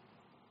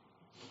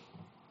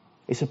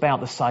 It's about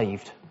the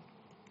saved.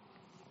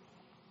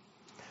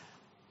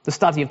 The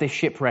study of this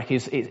shipwreck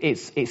is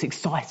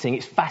exciting,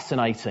 it's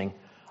fascinating.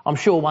 I'm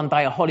sure one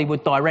day a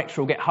Hollywood director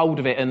will get hold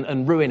of it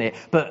and ruin it,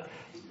 but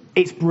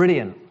it's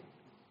brilliant.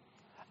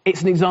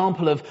 It's an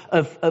example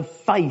of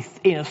faith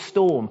in a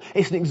storm.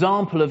 It's an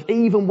example of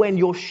even when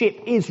your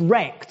ship is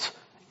wrecked,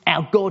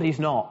 our God is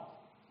not.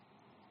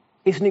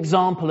 It's an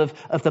example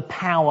of the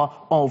power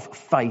of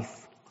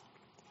faith.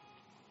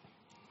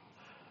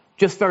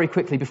 Just very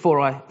quickly before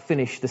I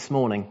finish this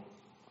morning,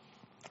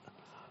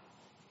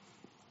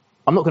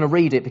 I'm not going to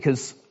read it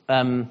because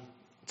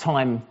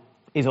time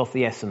is of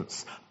the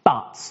essence.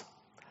 But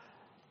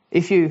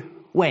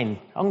when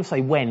because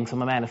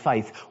I'm a man of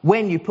faith,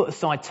 when you put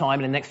aside time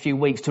in the next few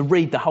weeks to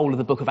read the whole of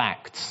the book of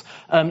Acts,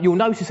 you'll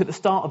notice at the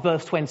start of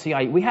verse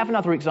 28, we have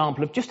another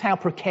example of just how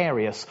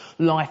precarious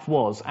life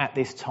was at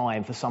this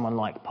time for someone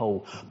like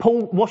Paul.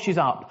 Paul washes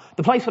up.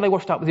 The place where they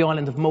washed up was the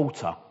island of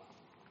Malta.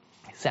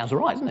 Sounds all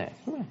right, doesn't it?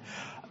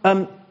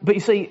 But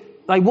you see,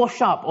 they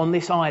wash up on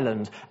this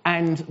island,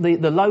 and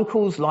the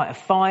locals light a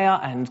fire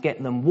and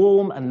get them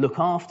warm and look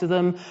after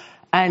them.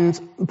 And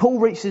Paul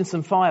reaches in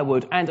some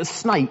firewood, and a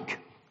snake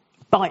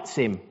bites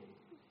him,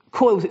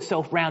 coils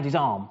itself round his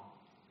arm.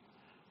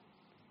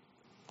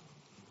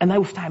 And they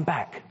all stand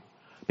back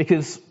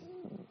because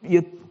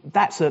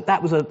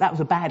that was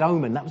a bad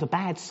omen. That was a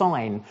bad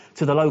sign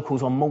to the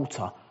locals on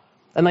Malta.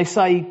 And they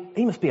say,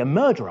 he must be a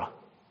murderer.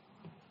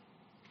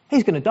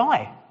 He's going to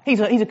die. He's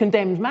a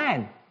condemned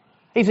man.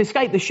 He's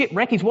escaped the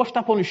shipwreck. He's washed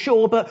up on the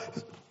shore,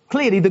 but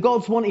clearly the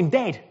gods want him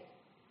dead.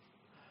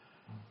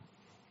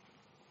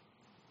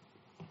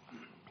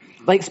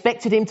 They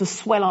expected him to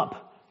swell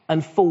up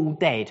and fall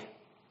dead.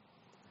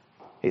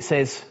 It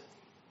says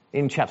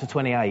in chapter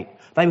 28,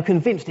 they were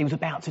convinced he was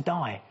about to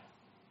die.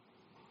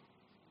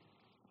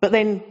 But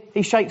then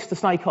he shakes the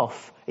snake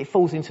off. It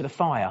falls into the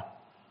fire.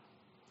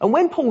 And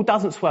when Paul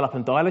doesn't swell up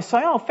and die, they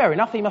say, oh, fair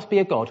enough, he must be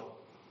a god.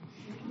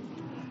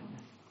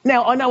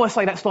 Now, I know I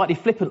say that slightly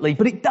flippantly,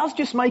 but it does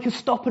just make us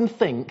stop and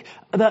think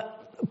that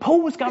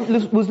Paul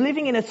was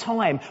living in a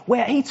time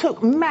where he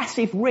took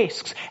massive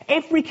risks.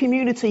 Every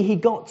community he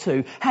got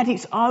to had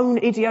its own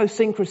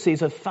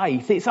idiosyncrasies of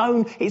faith, its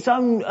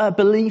own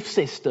belief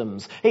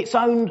systems, its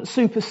own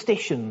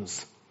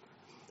superstitions.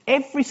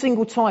 Every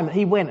single time that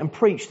he went and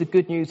preached the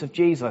good news of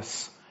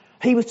Jesus,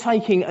 he was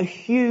taking a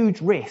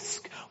huge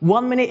risk.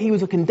 One minute he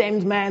was a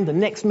condemned man, the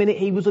next minute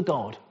he was a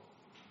god.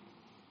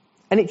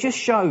 And it just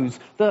shows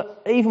that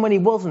even when he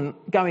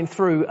wasn't going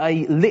through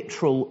a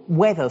literal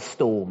weather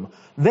storm,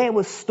 there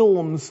were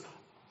storms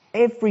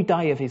every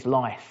day of his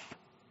life.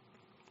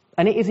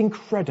 And it is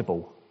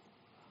incredible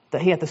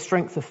that he had the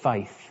strength of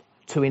faith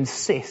to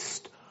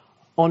insist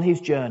on his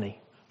journey,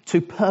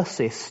 to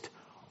persist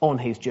on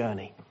his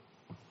journey,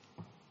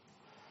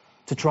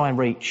 to try and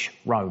reach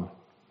Rome,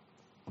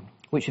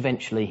 which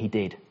eventually he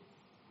did.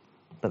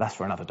 But that's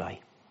for another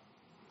day.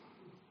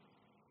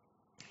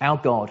 Our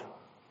God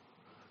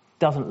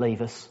doesn't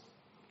leave us,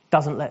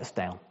 doesn't let us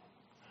down.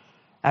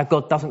 Our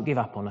God doesn't give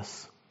up on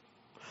us.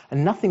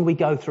 And nothing we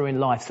go through in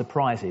life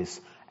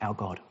surprises our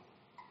God.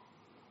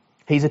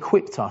 He's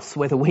equipped us,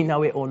 whether we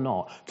know it or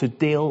not, to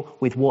deal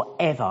with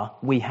whatever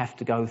we have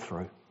to go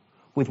through.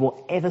 With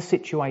whatever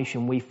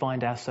situation we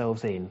find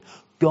ourselves in,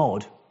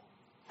 God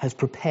has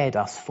prepared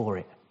us for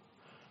it.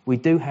 We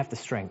do have the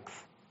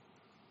strength.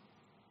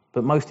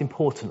 But most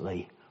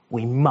importantly,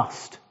 we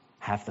must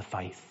have the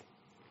faith.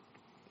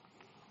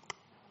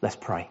 Let's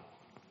pray.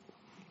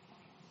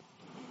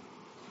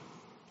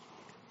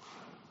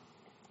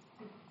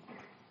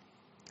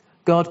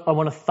 God, I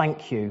want to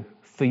thank you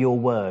for your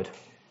word.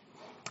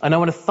 And I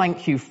want to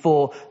thank you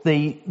for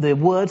the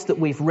words that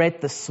we've read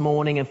this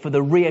morning and for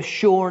the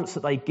reassurance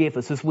that they give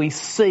us as we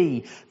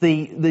see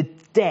the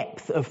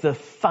depth of the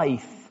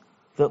faith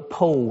that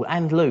Paul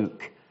and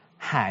Luke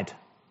had.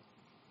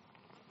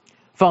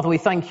 Father, we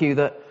thank you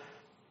that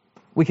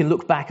we can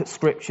look back at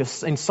Scripture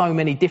in so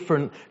many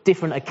different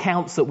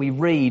accounts that we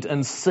read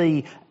and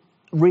see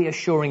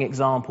reassuring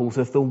examples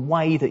of the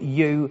way that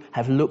you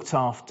have looked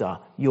after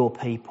your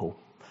people.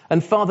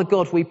 And Father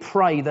God, we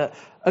pray that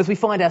as we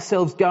find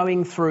ourselves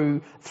going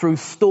through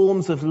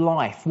storms of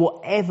life,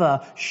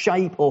 whatever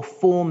shape or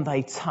form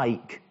they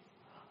take,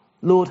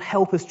 Lord,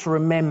 help us to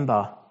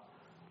remember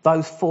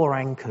those 4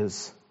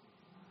 anchors.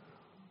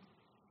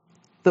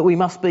 That we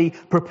must be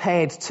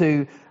prepared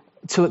to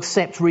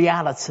accept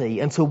reality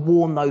and to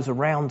warn those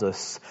around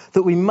us.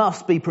 That we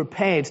must be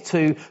prepared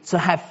to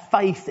have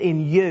faith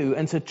in you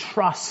and to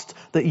trust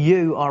that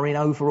you are in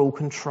overall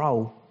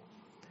control.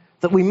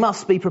 That we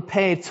must be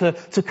prepared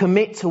to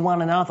commit to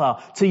one another,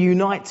 to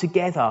unite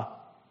together,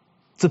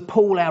 to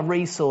pool our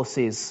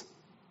resources.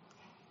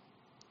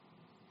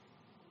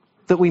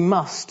 That we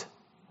must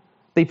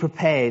be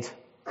prepared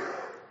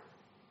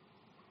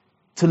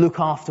to look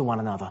after one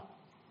another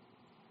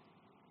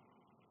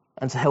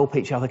and to help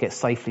each other get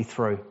safely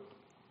through.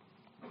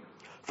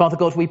 Father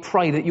God, we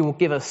pray that you will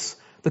give us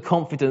the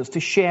confidence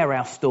to share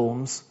our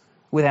storms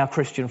with our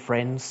Christian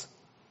friends,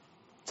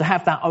 to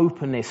have that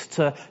openness,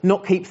 to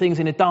not keep things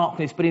in the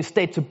darkness, but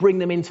instead to bring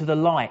them into the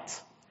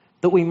light,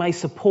 that we may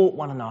support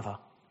one another.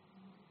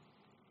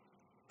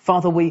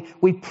 Father, we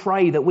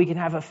pray that we can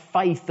have a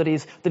faith that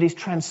is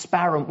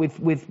transparent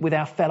with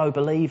our fellow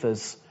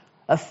believers,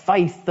 a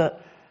faith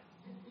that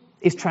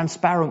is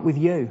transparent with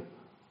you,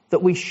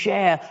 that we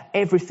share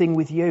everything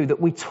with you, that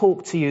we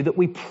talk to you, that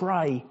we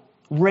pray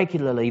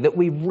regularly, that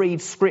we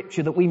read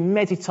Scripture, that we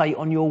meditate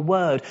on your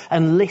word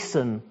and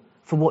listen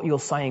for what you're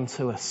saying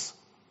to us,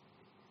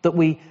 that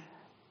we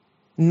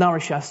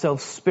nourish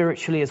ourselves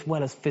spiritually as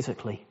well as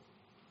physically.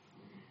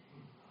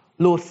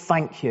 Lord,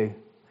 thank you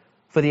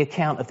for the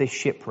account of this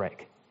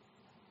shipwreck,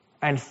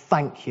 and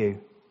thank you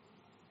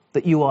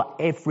that you are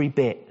every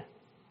bit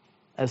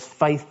as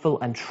faithful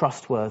and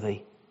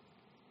trustworthy,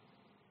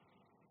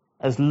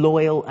 as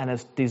loyal and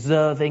as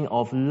deserving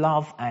of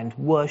love and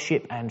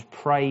worship and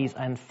praise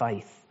and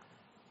faith.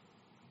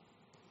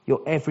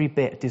 You're every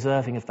bit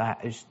deserving of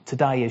that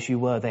today as you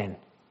were then.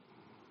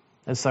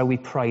 And so we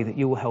pray that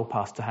you will help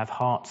us to have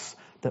hearts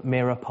that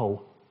mirror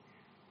Paul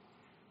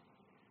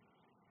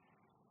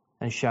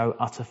and show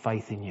utter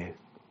faith in you.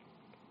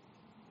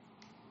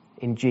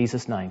 In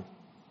Jesus' name,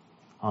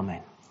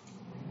 amen.